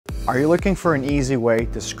Are you looking for an easy way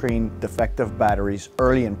to screen defective batteries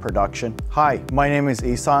early in production? Hi, my name is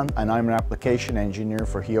Isan and I'm an application engineer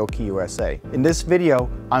for Hioki USA. In this video,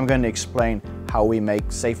 I'm going to explain how we make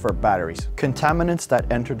safer batteries. Contaminants that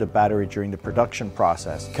enter the battery during the production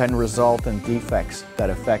process can result in defects that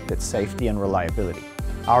affect its safety and reliability.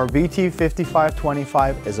 Our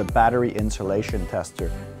BT5525 is a battery insulation tester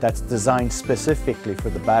that's designed specifically for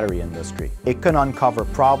the battery industry. It can uncover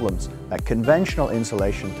problems that conventional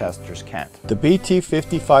insulation testers can't. The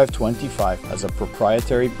BT5525 has a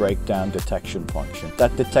proprietary breakdown detection function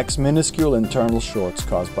that detects minuscule internal shorts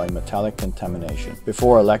caused by metallic contamination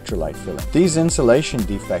before electrolyte filling. These insulation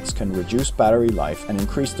defects can reduce battery life and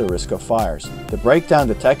increase the risk of fires. The breakdown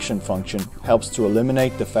detection function helps to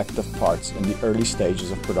eliminate defective parts in the early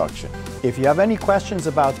stages of production. If you have any questions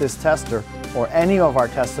about this tester or any of our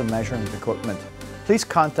test and measurement equipment, please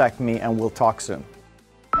contact me and we'll talk soon.